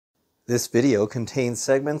This video contains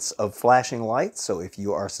segments of flashing lights, so if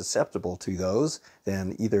you are susceptible to those,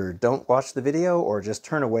 then either don't watch the video or just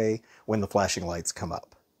turn away when the flashing lights come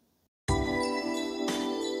up.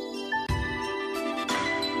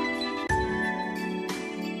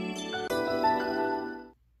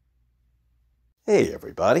 Hey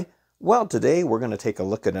everybody! Well, today we're going to take a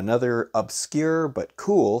look at another obscure but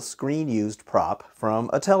cool screen-used prop from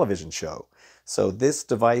a television show. So this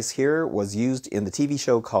device here was used in the TV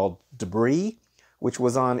show called Debris, which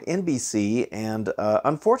was on NBC, and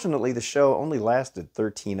unfortunately the show only lasted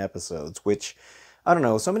 13 episodes, which, I don't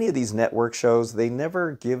know, so many of these network shows, they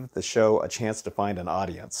never give the show a chance to find an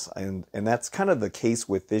audience, and that's kind of the case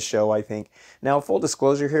with this show, I think. Now, full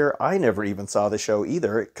disclosure here, I never even saw the show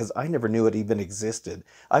either, because I never knew it even existed.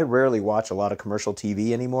 I rarely watch a lot of commercial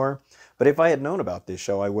TV anymore, but if I had known about this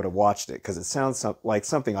show, I would have watched it, because it sounds like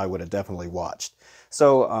something I would have definitely watched.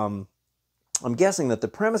 So, I'm guessing that the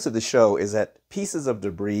premise of the show is that pieces of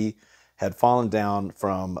debris had fallen down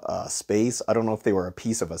from space. I don't know if they were a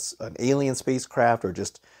piece of an alien spacecraft or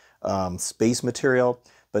just space material,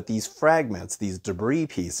 but these fragments, these debris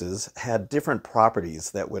pieces, had different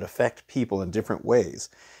properties that would affect people in different ways.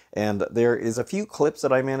 And there is a few clips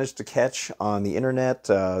that I managed to catch on the internet.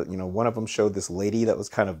 One of them showed this lady that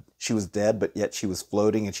was she was dead, but yet she was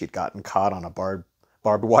floating and she'd gotten caught on a barbed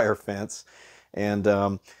wire fence.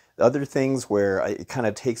 And other things where it kind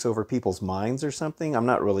of takes over people's minds or something. I'm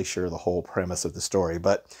not really sure the whole premise of the story,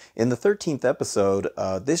 but in the 13th episode,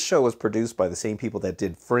 this show was produced by the same people that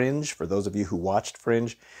did Fringe, for those of you who watched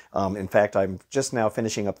Fringe. In fact, I'm just now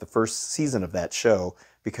finishing up the first season of that show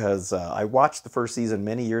because I watched the first season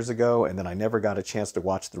many years ago and then I never got a chance to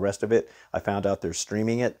watch the rest of it. I found out they're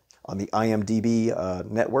streaming it on the IMDb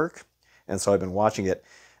network, and so I've been watching it.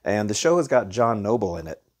 And the show has got John Noble in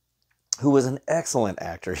it, who was an excellent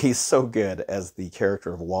actor. He's so good as the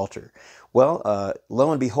character of Walter. Well,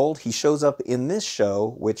 lo and behold, he shows up in this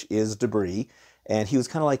show, which is Debris, and he was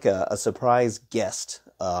kind of like a surprise guest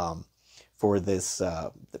for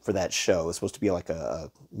that show. It was supposed to be like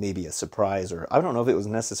maybe a surprise, or I don't know if it was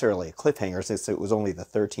necessarily a cliffhanger since it was only the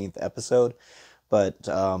 13th episode, but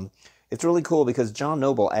it's really cool because John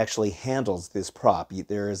Noble actually handles this prop.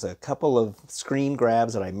 There is a couple of screen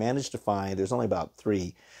grabs that I managed to find. There's only about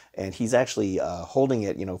 3. And he's actually holding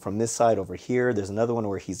it, from this side over here. There's another one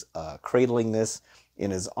where he's cradling this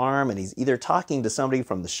in his arm, and he's either talking to somebody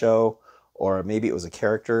from the show, or maybe it was a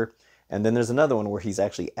character. And then there's another one where he's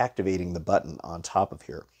actually activating the button on top of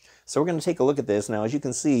here. So we're going to take a look at this. Now, as you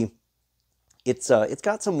can see, it's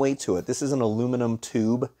got some weight to it. This is an aluminum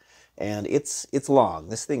tube, and it's long.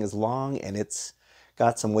 This thing is long, and it's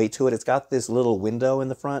got some weight to it. It's got this little window in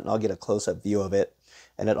the front, and I'll get a close-up view of it.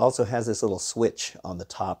 And it also has this little switch on the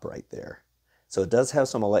top right there. So it does have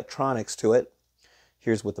some electronics to it.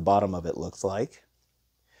 Here's what the bottom of it looks like.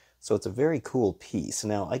 So it's a very cool piece.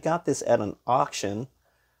 Now, I got this at an auction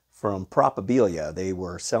from Propabilia. They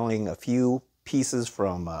were selling a few pieces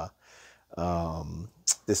from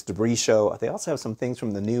this Debris show. They also have some things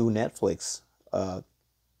from the new Netflix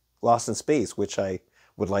Lost in Space, which I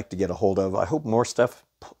would like to get a hold of. I hope more stuff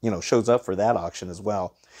shows up for that auction as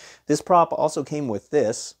well. This prop also came with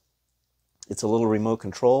this. It's a little remote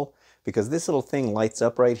control, because this little thing lights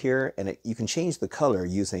up right here, and you can change the color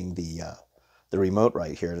using the remote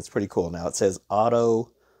right here, and it's pretty cool. Now it says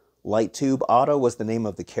Auto Light Tube. Auto was the name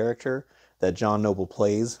of the character that John Noble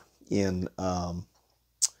plays in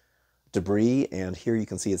Debris, and here you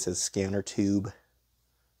can see it says Scanner Tube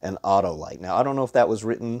and Auto Light. Now I don't know if that was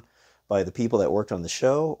written by the people that worked on the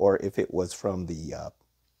show, or if it was from the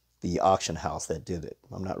auction house that did it.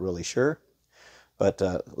 I'm not really sure. But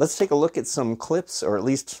let's take a look at some clips, or at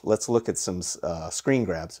least let's look at some screen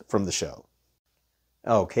grabs from the show.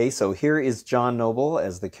 Okay, so here is John Noble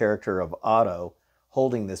as the character of Otto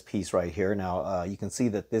holding this piece right here. Now, you can see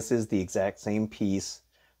that this is the exact same piece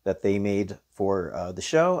that they made for the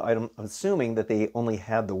show. I'm assuming that they only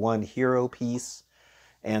had the one hero piece.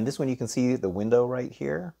 And this one, you can see the window right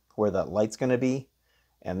here where the light's going to be.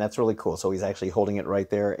 And that's really cool. So he's actually holding it right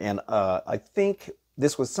there. And I think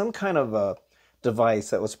this was some kind of a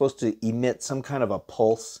device that was supposed to emit some kind of a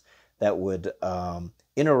pulse that would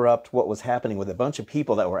interrupt what was happening with a bunch of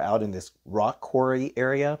people that were out in this rock quarry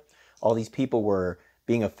area. All these people were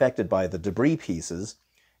being affected by the debris pieces.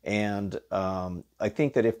 And I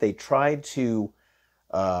think that if they tried to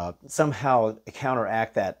somehow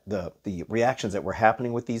counteract the reactions that were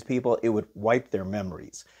happening with these people, it would wipe their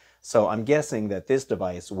memories. So I'm guessing that this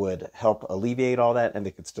device would help alleviate all that and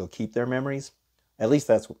they could still keep their memories. At least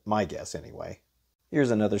that's my guess anyway.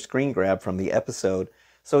 Here's another screen grab from the episode.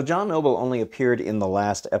 So John Noble only appeared in the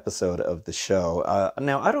last episode of the show.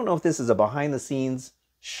 Now, I don't know if this is a behind-the-scenes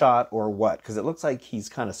shot or what, because it looks like he's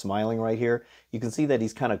kind of smiling right here. You can see that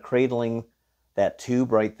he's kind of cradling that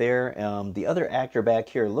tube right there. The other actor back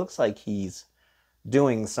here looks like he's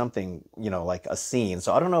doing something, like a scene.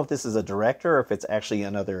 So I don't know if this is a director or if it's actually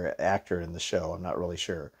another actor in the show. I'm not really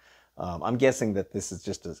sure. I'm guessing that this is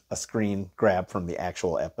just a screen grab from the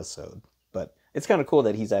actual episode. But it's kind of cool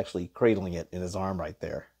that he's actually cradling it in his arm right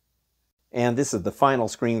there. And this is the final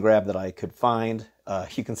screen grab that I could find.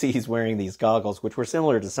 You can see he's wearing these goggles, which were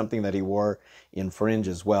similar to something that he wore in Fringe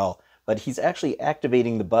as well. But he's actually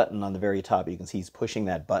activating the button on the very top. You can see he's pushing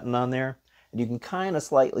that button on there. And you can kind of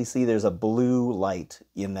slightly see there's a blue light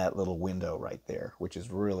in that little window right there, which is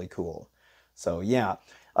really cool. So yeah,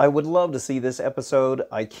 I would love to see this episode.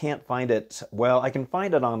 I can't find it. Well, I can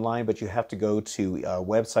find it online, but you have to go to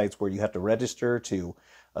websites where you have to register to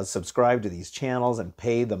subscribe to these channels and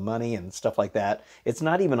pay the money and stuff like that. It's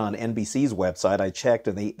not even on NBC's website. I checked,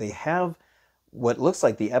 and they have what looks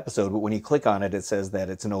like the episode, but when you click on it, it says that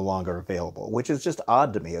it's no longer available, which is just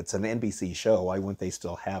odd to me. It's an NBC show. Why wouldn't they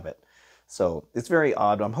still have it? So it's very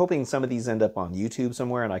odd. I'm hoping some of these end up on YouTube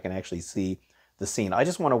somewhere and I can actually see the scene. I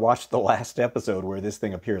just want to watch the last episode where this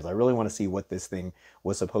thing appears. I really want to see what this thing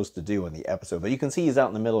was supposed to do in the episode. But you can see he's out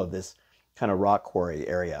in the middle of this kind of rock quarry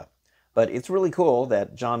area. But it's really cool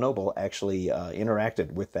that John Noble actually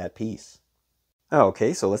interacted with that piece.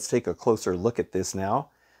 Okay, so let's take a closer look at this now.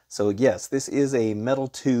 So yes, this is a metal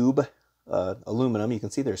tube, aluminum. You can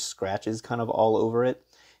see there's scratches kind of all over it.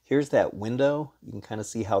 Here's that window. You can kind of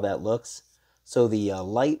see how that looks. So the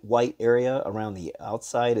light white area around the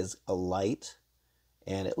outside is a light,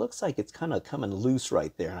 and it looks like it's kind of coming loose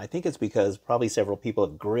right there. And I think it's because probably several people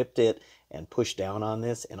have gripped it and pushed down on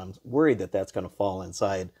this, and I'm worried that that's going to fall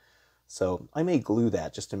inside. So I may glue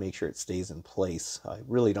that just to make sure it stays in place. I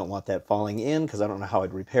really don't want that falling in because I don't know how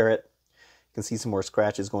I'd repair it. You can see some more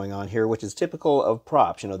scratches going on here, which is typical of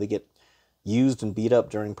props. They get used and beat up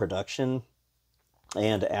during production.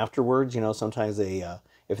 And afterwards, sometimes they,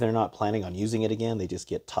 if they're not planning on using it again, they just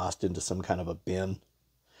get tossed into some kind of a bin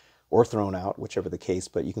or thrown out, whichever the case.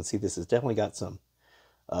 But you can see this has definitely got some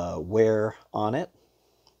wear on it.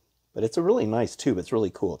 But it's a really nice tube. It's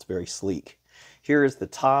really cool. It's very sleek. Here is the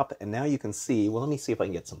top, and now you can see, well, let me see if I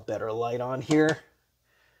can get some better light on here.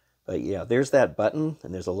 But yeah, there's that button,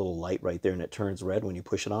 and there's a little light right there, and it turns red when you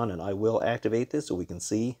push it on. And I will activate this so we can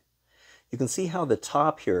see. You can see how the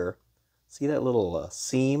top here, see that little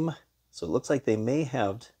seam? So it looks like they may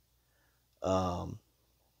have,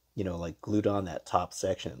 like glued on that top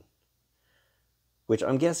section, which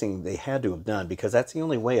I'm guessing they had to have done because that's the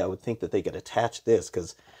only way I would think that they could attach this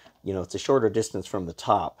because, it's a shorter distance from the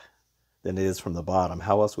top than it is from the bottom.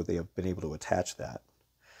 How else would they have been able to attach that?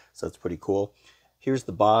 So it's pretty cool. Here's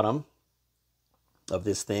the bottom of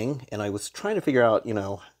this thing, and I was trying to figure out,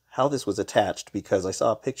 how this was attached because I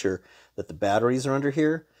saw a picture that the batteries are under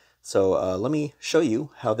here. So let me show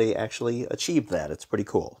you how they actually achieved that. It's pretty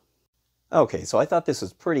cool. Okay, so I thought this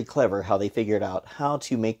was pretty clever how they figured out how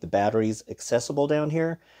to make the batteries accessible down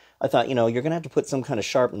here. I thought, you're going to have to put some kind of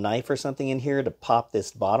sharp knife or something in here to pop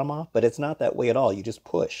this bottom off, but it's not that way at all. You just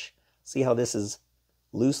push. See how this is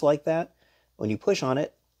loose like that? When you push on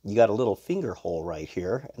it, you got a little finger hole right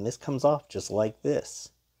here, and this comes off just like this.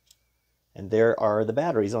 And there are the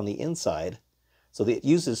batteries on the inside. So it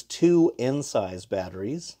uses 2 N-size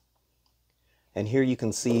batteries. And here you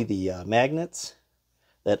can see the magnets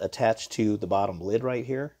that attach to the bottom lid right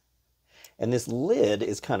here. And this lid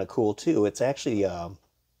is kind of cool too. It's actually, I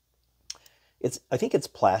think it's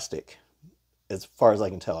plastic as far as I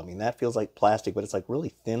can tell. I mean, that feels like plastic, but it's like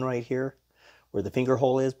really thin right here where the finger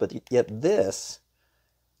hole is. But yet this,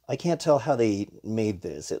 I can't tell how they made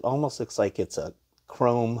this. It almost looks like it's a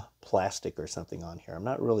chrome plastic or something on here. I'm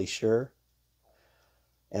not really sure.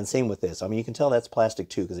 And same with this. I mean, you can tell that's plastic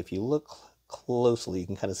too, because if you look closely, you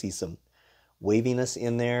can kind of see some waviness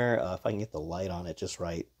in there. If I can get the light on it just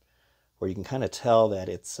right, where you can kind of tell that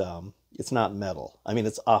it's not metal. I mean,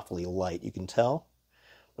 it's awfully light, you can tell.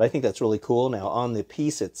 But I think that's really cool. Now, on the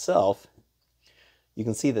piece itself, you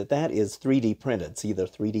can see that that is 3D printed. See the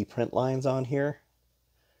 3D print lines on here?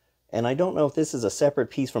 And I don't know if this is a separate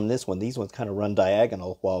piece from this one. These ones kind of run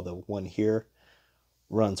diagonal while the one here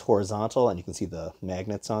runs horizontal, and you can see the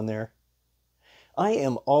magnets on there. I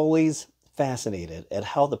am always fascinated at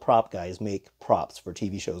how the prop guys make props for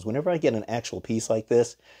TV shows. Whenever I get an actual piece like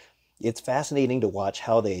this, it's fascinating to watch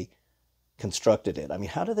how they constructed it. I mean,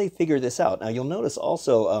 how do they figure this out? Now, you'll notice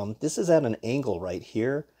also, this is at an angle right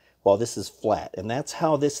here, while this is flat. And that's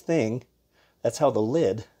how this thing, that's how the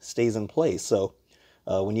lid stays in place. So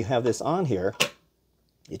when you have this on here,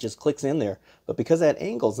 It just clicks in there. But because that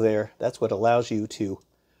angle's there, that's what allows you to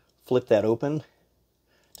flip that open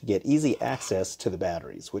to get easy access to the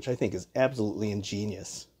batteries, which I think is absolutely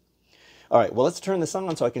ingenious. All right, well, let's turn this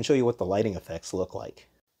on so I can show you what the lighting effects look like.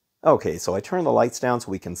 Okay, so I turn the lights down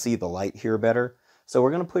so we can see the light here better. So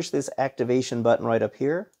we're going to push this activation button right up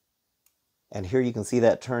here. And here you can see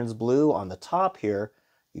that turns blue. On the top here,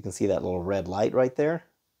 you can see that little red light right there.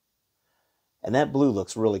 And that blue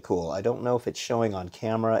looks really cool. I don't know if it's showing on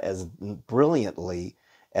camera as brilliantly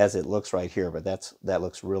as it looks right here, but that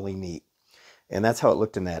looks really neat. And that's how it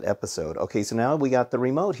looked in that episode. Okay, so now we got the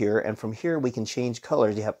remote here, and from here we can change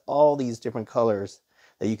colors. You have all these different colors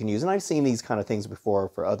that you can use. And I've seen these kind of things before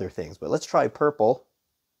for other things, but let's try purple.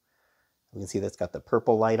 You can see that's got the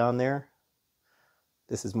purple light on there.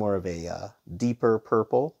 This is more of a deeper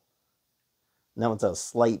purple. And that one's a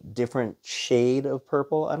slight different shade of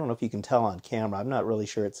purple. I don't know if you can tell on camera. I'm not really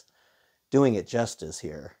sure it's doing it justice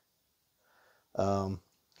here.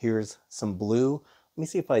 Here's some blue. Let me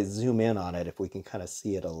see if I zoom in on it, if we can kind of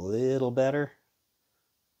see it a little better.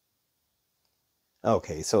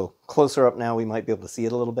 Okay, so closer up now, we might be able to see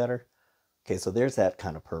it a little better. Okay, so there's that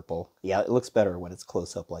kind of purple. Yeah, it looks better when it's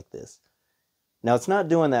close up like this. Now, it's not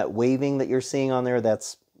doing that waving that you're seeing on there.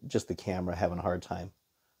 That's just the camera having a hard time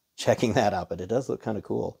checking that out, but it does look kind of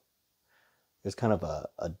cool. There's kind of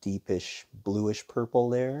a deepish bluish purple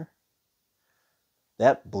there.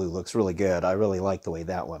 That blue looks really good. I really like the way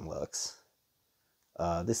that one looks.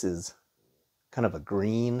 This is kind of a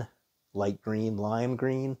green, light green, lime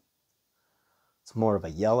green. It's more of a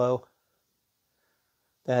yellow.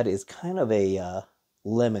 That is kind of a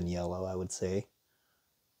lemon yellow, I would say.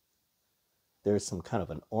 There's some kind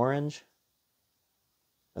of an orange.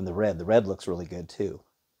 And the red looks really good too.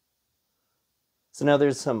 So now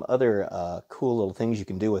there's some other cool little things you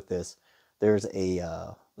can do with this. There's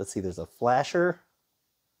a, let's see, there's a flasher.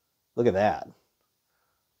 Look at that.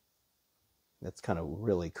 That's kind of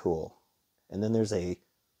really cool. And then there's a,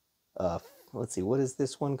 let's see, what is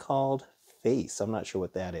this one called? Face. I'm not sure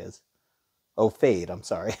what that is. Oh, fade, I'm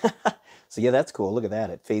sorry. So yeah, that's cool. Look at that.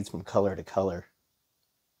 It fades from color to color.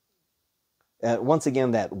 Once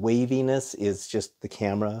again, that waviness is just the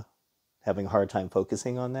camera having a hard time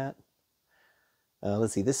focusing on that.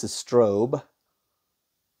 Let's see, this is strobe.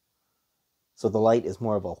 So the light is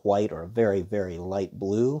more of a white or a very, very light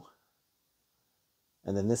blue.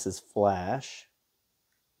 And then this is flash,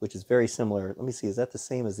 which is very similar. Let me see, is that the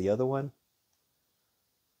same as the other one?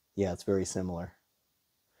 Yeah, it's very similar.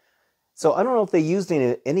 So I don't know if they used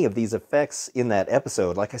any of these effects in that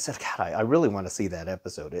episode. Like I said, God, I really want to see that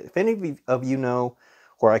episode. If any of you know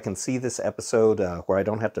where I can see this episode, where I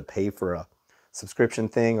don't have to pay for a subscription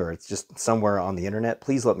thing, or it's just somewhere on the internet,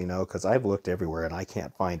 please let me know, because I've looked everywhere and I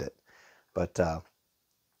can't find it. But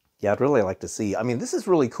yeah, I'd really like to see. I mean, this is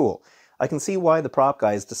really cool. I can see why the prop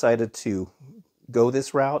guys decided to go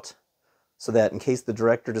this route, so that in case the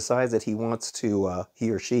director decides that he wants to,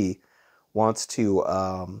 he or she wants to,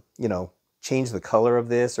 you know, change the color of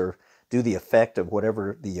this or do the effect of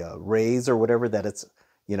whatever the rays or whatever that it's,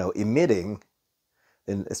 you know, emitting,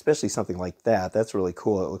 and especially something like that, that's really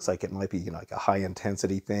cool. It looks like it might be, you know, like a high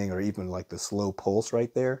intensity thing, or even like the slow pulse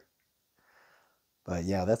right there. But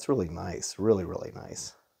yeah, that's really nice. Really, really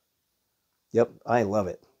nice. Yep, I love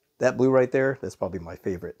it. That blue right there, that's probably my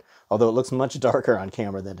favorite. Although it looks much darker on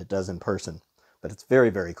camera than it does in person. But it's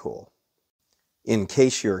very, very cool. In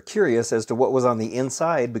case you're curious as to what was on the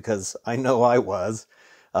inside, because I know I was,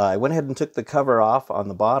 I went ahead and took the cover off on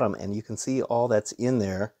the bottom, and you can see all that's in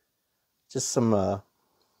there. Just some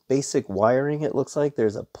basic wiring, it looks like.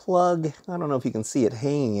 There's a plug. I don't know if you can see it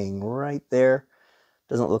hanging right there.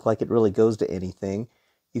 Doesn't look like it really goes to anything.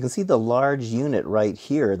 You can see the large unit right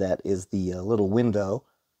here. That is the little window.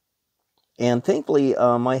 And thankfully,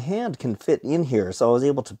 my hand can fit in here, so I was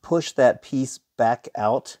able to push that piece back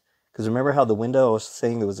out. Because remember how the window, I was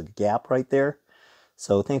saying there was a gap right there?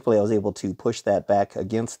 So thankfully, I was able to push that back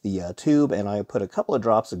against the tube, and I put a couple of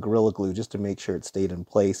drops of Gorilla Glue just to make sure it stayed in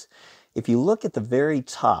place. If you look at the very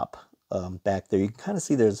top back there, you can kind of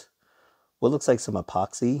see there's what looks like some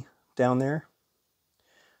epoxy down there.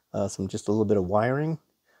 Just a little bit of wiring.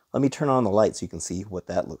 Let me turn on the light so you can see what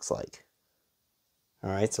that looks like. All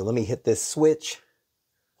right, so let me hit this switch.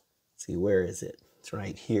 Let's see, where is it? It's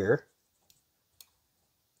right here.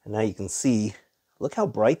 And now you can see, look how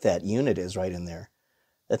bright that unit is right in there.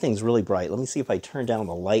 That thing's really bright. Let me see if I turn down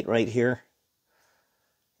the light right here.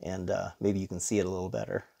 And maybe you can see it a little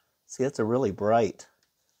better. See, that's a really bright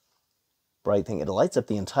thing. It lights up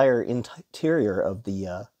the entire interior of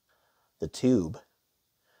the tube.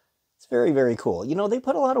 It's very, very cool. You know, they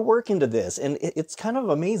put a lot of work into this, and it's kind of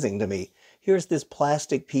amazing to me. Here's this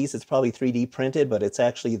plastic piece. It's probably 3D printed, but it's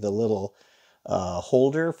actually the little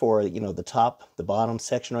holder for, you know, the bottom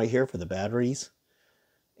section right here for the batteries.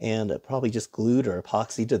 And probably just glued or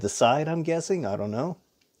epoxy to the side, I'm guessing. I don't know.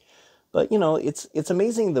 But, you know, it's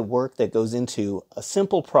amazing the work that goes into a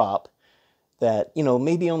simple prop that, you know,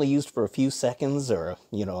 maybe only used for a few seconds or,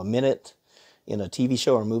 you know, a minute in a TV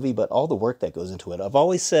show or movie, but all the work that goes into it. I've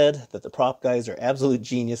always said that the prop guys are absolute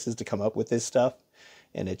geniuses to come up with this stuff,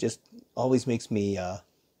 and it just always makes me, I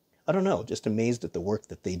don't know, just amazed at the work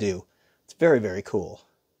that they do. It's very, very cool.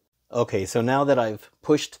 Okay, so now that I've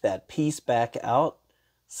pushed that piece back out,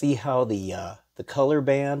 see how the color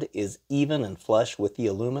band is even and flush with the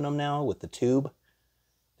aluminum now, with the tube?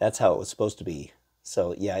 That's how it was supposed to be.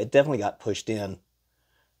 So yeah, it definitely got pushed in.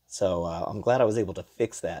 So I'm glad I was able to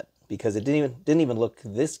fix that, because it didn't even look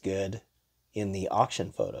this good in the auction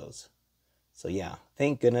photos. So yeah,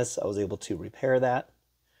 thank goodness I was able to repair that,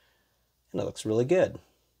 and it looks really good.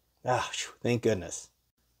 Thank goodness.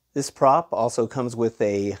 This prop also comes with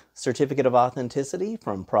a certificate of authenticity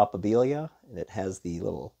from Propabilia, and it has the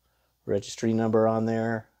little registry number on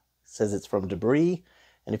there. It says it's from Debris,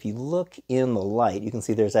 and if you look in the light, you can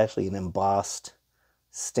see there's actually an embossed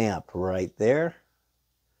stamp right there.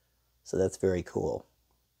 So that's very cool.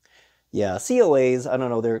 Yeah, COAs, I don't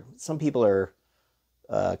know, some people are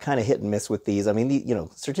kind of hit and miss with these. I mean, you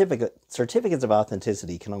know, certificates of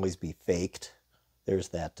authenticity can always be faked. There's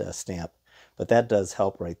that stamp, but that does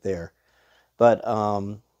help right there. But,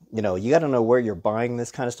 you know, you got to know where you're buying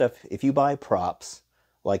this kind of stuff. If you buy props,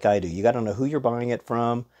 like I do, you got to know who you're buying it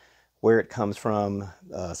from, where it comes from,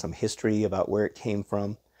 some history about where it came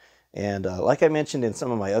from. And like I mentioned in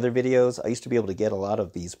some of my other videos, I used to be able to get a lot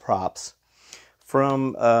of these props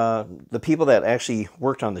from the people that actually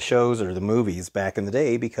worked on the shows or the movies back in the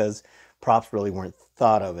day, because props really weren't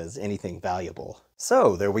thought of as anything valuable.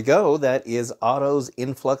 So there we go. That is Otto's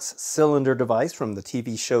Influx Cylinder device from the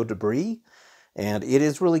TV show Debris. And it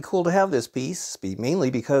is really cool to have this piece, mainly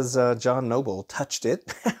because John Noble touched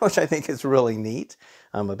it, which I think is really neat.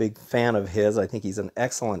 I'm a big fan of his. I think he's an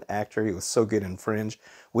excellent actor. He was so good in Fringe.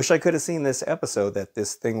 Wish I could have seen this episode that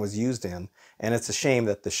this thing was used in. And it's a shame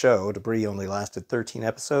that the show, Debris, only lasted 13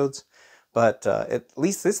 episodes. But at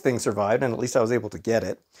least this thing survived, and at least I was able to get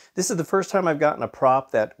it. This is the first time I've gotten a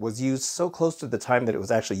prop that was used so close to the time that it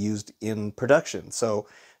was actually used in production. So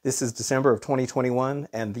this is December of 2021,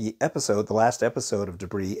 and the last episode of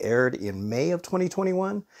Debris aired in May of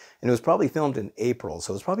 2021, and it was probably filmed in April.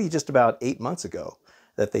 So it was probably just about 8 months ago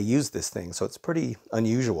that they used this thing, so it's pretty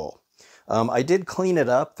unusual. I did clean it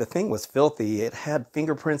up. The thing was filthy. It had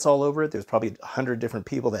fingerprints all over it. There's probably 100 different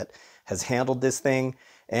people that has handled this thing,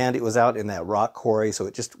 and it was out in that rock quarry, so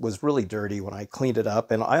it just was really dirty when I cleaned it up.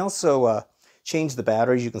 And I also changed the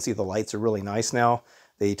batteries. You can see the lights are really nice now.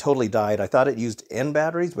 They totally died. I thought it used N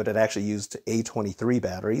batteries, but it actually used A23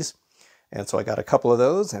 batteries. And so I got a couple of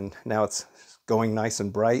those, and now it's going nice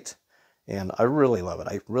and bright. And I really love it.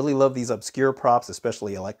 I really love these obscure props,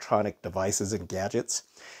 especially electronic devices and gadgets.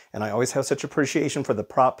 And I always have such appreciation for the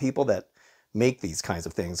prop people that make these kinds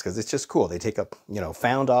of things, because it's just cool. They take up, you know,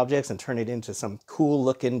 found objects and turn it into some cool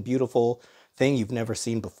looking, beautiful thing you've never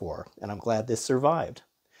seen before. And I'm glad this survived.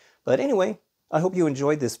 But anyway, I hope you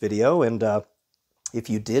enjoyed this video, and if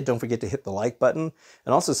you did, don't forget to hit the like button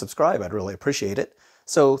and also subscribe. I'd really appreciate it.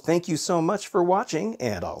 So thank you so much for watching,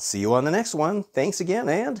 and I'll see you on the next one. Thanks again,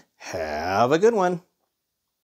 and have a good one.